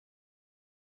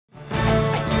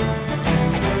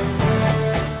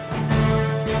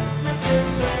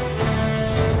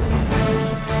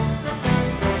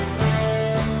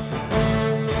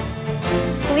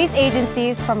police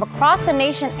agencies from across the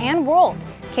nation and world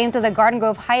came to the Garden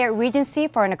Grove Hyatt Regency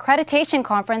for an accreditation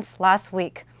conference last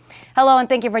week. Hello and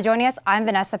thank you for joining us. I'm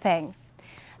Vanessa Peng.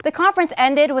 The conference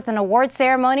ended with an award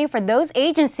ceremony for those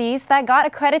agencies that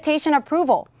got accreditation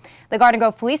approval. The Garden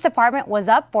Grove Police Department was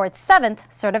up for its 7th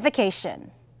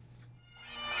certification.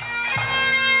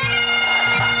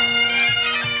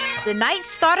 The night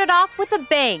started off with a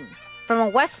bang from a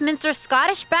Westminster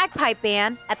Scottish bagpipe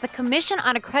band at the Commission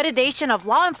on Accreditation of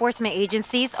Law Enforcement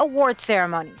Agencies award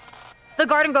ceremony. The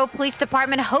Garden Grove Police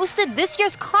Department hosted this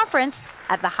year's conference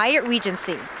at the Hyatt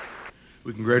Regency.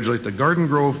 We congratulate the Garden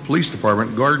Grove Police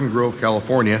Department, Garden Grove,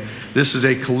 California. This is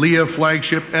a CALEA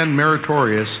flagship and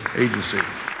meritorious agency.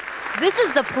 This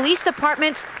is the police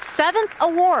department's 7th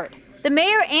award. The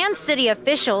mayor and city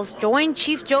officials joined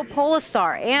Chief Joe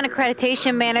Polisar and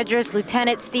accreditation managers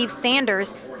Lieutenant Steve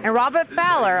Sanders and Robert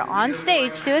Fowler on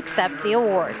stage to accept the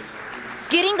award.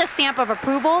 Getting the stamp of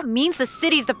approval means the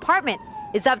city's department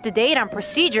is up to date on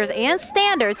procedures and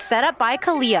standards set up by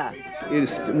CALEA. It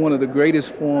is one of the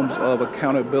greatest forms of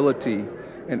accountability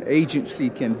an agency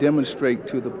can demonstrate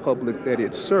to the public that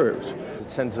it serves. It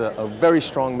sends a very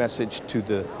strong message to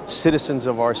the citizens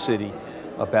of our city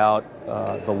about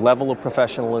the level of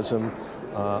professionalism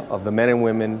of the men and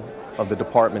women of the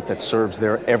department that serves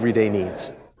their everyday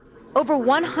needs. Over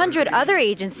 100 other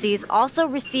agencies also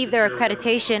received their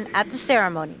accreditation at the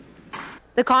ceremony.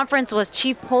 The conference was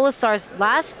Chief Polisar's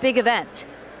last big event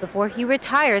before he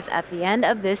retires at the end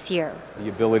of this year. The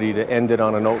ability to end it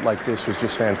on a note like this was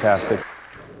just fantastic.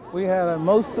 We had a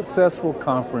most successful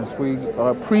conference. We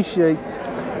appreciate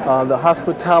the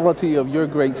hospitality of your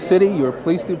great city, your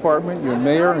police department, your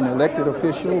mayor, and elected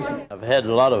officials. I've had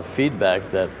a lot of feedback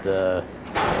that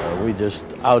we just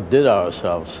outdid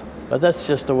ourselves, but that's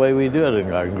just the way we do it in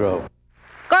Garden Grove.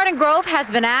 Garden Grove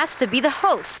has been asked to be the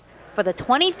host for the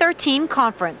 2013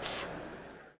 conference.